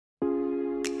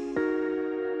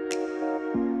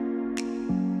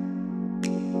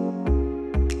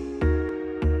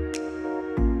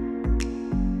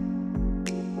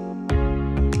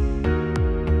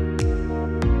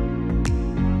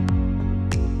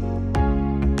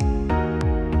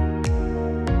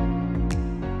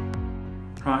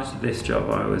to this job,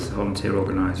 I was the volunteer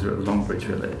organiser at the Longbridge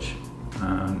Village,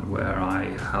 where I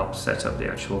helped set up the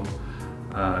actual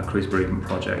Cruse Bereavement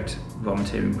Project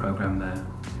volunteering programme there.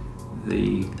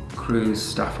 The Cruse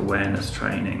staff awareness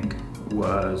training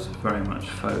was very much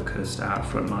focused at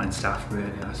frontline staff,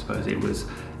 really. I suppose it was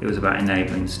about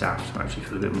enabling staff to actually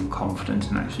feel a bit more confident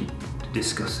in actually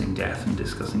discussing death and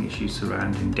discussing issues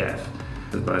surrounding death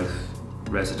with both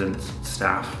residents,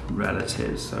 staff,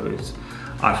 relatives. So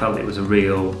I felt it was a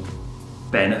real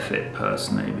benefit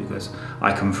personally, because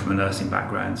I come from a nursing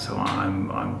background, so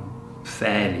I'm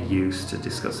fairly used to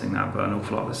discussing that, but an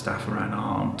awful lot of the staff around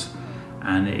aren't.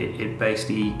 And it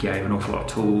basically gave an awful lot of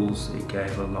tools, it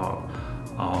gave a lot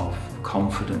of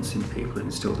confidence in people, it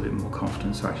instilled a bit more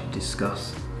confidence to actually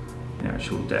discuss the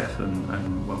actual death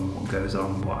and what goes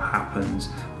on, what happens,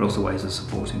 but also ways of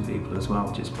supporting people as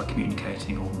well, just by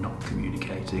communicating or not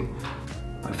communicating.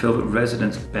 I feel that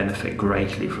residents benefit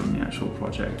greatly from the actual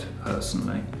project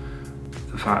personally.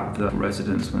 The fact that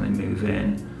residents, when they move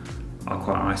in, are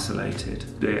quite isolated.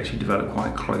 They actually develop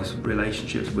quite close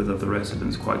relationships with other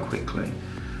residents quite quickly,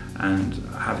 and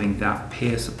having that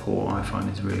peer support I find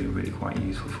is really quite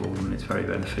useful for them, and it's very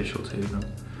beneficial to them.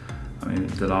 I mean,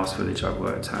 the last village I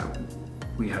worked at,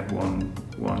 we had one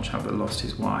chap that lost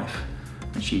his wife,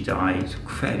 and she died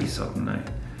fairly suddenly,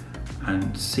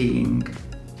 and seeing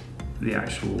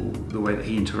the way that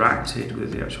he interacted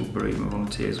with the actual bereavement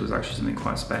volunteers was actually something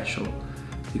quite special,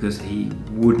 because he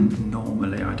wouldn't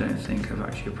normally, I don't think, have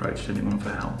actually approached anyone for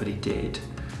help, but he did.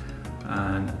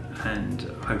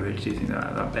 And I really do think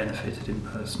that benefited him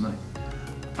personally.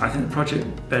 I think the project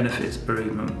benefits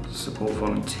bereavement support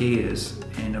volunteers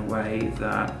in a way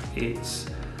that it's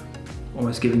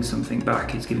almost giving something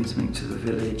back. It's giving something to the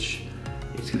village,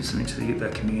 it's giving something to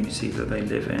their community that they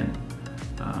live in.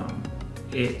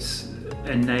 It's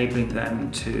enabling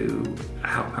them to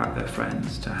help out their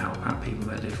friends, to help out people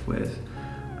they live with.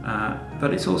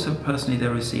 But it's also personally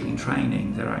they're receiving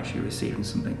training, they're actually receiving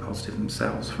something positive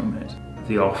themselves from it.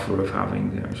 The offer of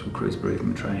having the actual Cruse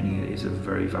bereavement training is a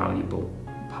very valuable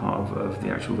part of the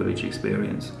actual village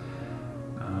experience.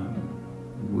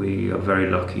 We are very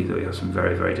lucky that we have some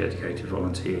very dedicated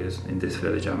volunteers in this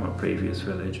village and my previous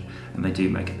village, and they do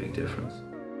make a big difference.